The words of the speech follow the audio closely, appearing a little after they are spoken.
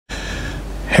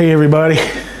Hey everybody,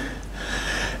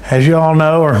 as you all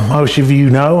know, or most of you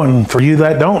know, and for you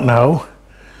that don't know,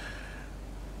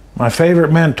 my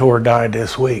favorite mentor died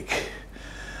this week.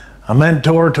 A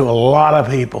mentor to a lot of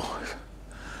people,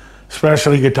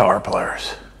 especially guitar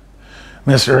players,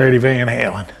 Mr. Eddie Van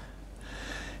Halen.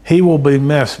 He will be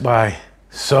missed by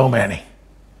so many,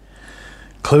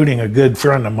 including a good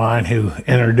friend of mine who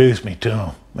introduced me to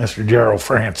him, Mr. Gerald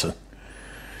Franson.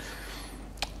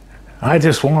 I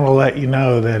just want to let you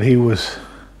know that he was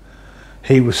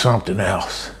something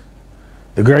else.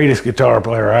 The greatest guitar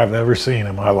player I've ever seen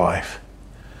in my life.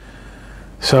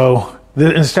 So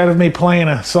instead of me playing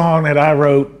a song that I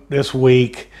wrote this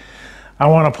week, I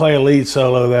want to play a lead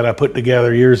solo that I put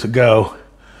together years ago.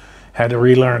 Had to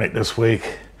relearn it this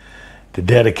week to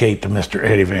dedicate to Mr.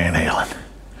 Eddie Van Halen.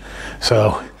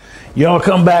 So y'all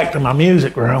come back to my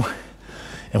music room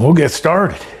and we'll get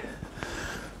started.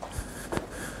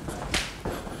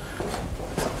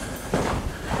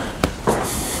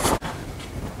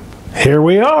 Here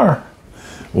we are.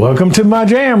 Welcome to my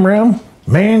jam room,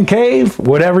 man cave,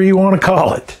 whatever you want to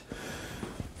call it.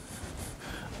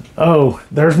 Oh,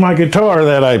 there's my guitar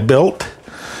that I built.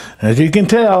 As you can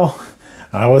tell,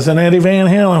 I was an Eddie Van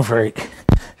Halen freak,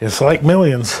 just like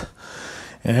millions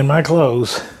in my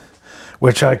clothes,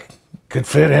 which I could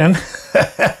fit in,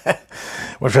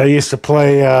 which I used to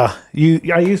play. I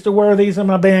used to wear these in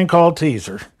my band called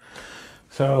Teaser.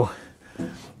 So,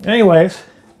 anyways,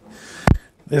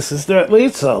 this is that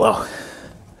lead solo.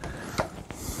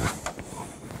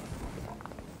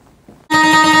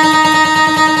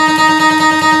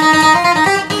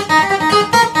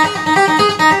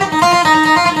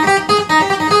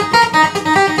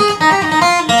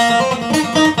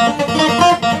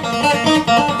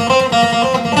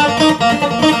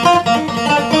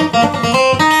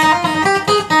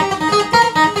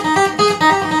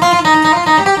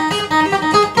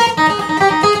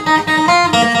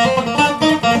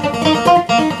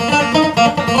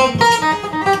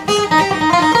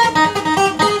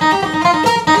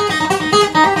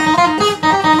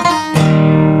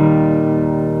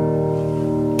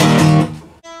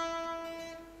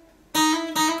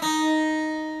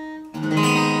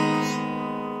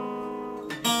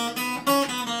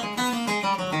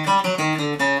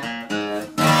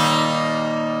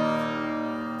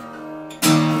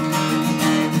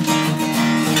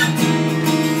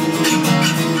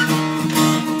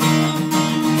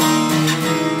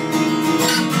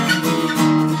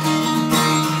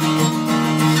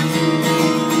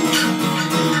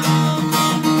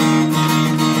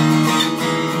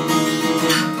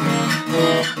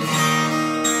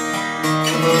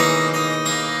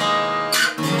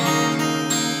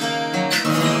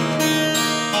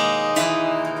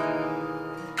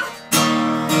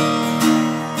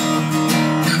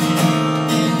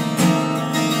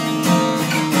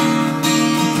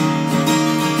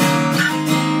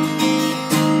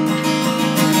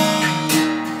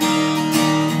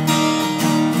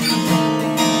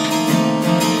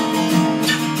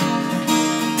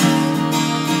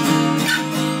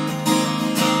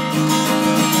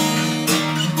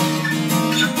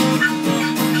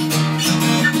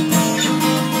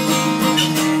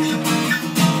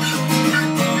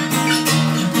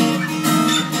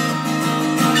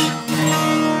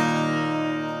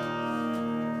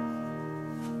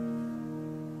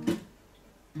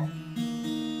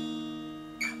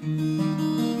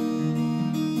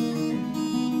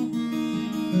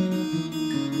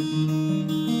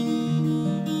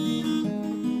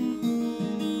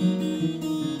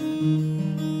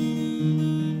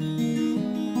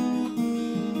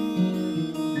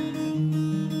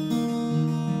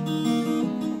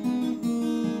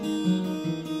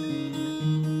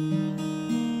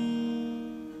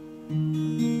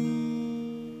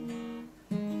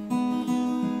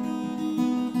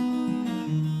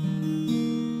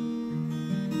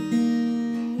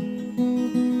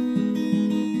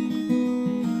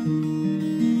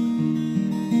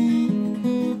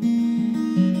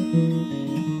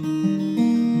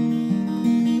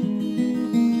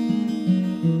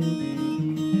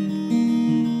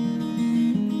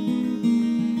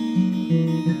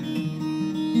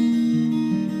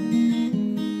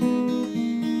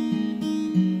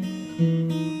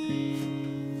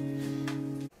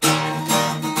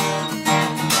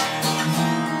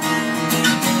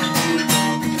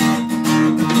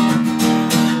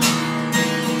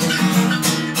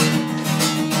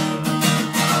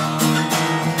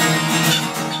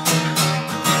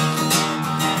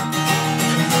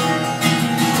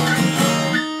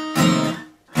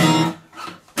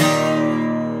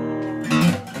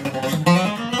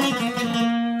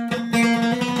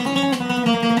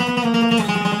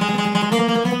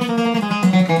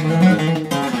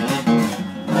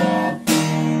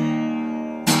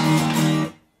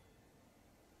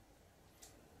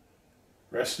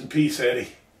 Rest in peace, Eddie.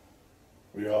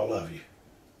 We all love you.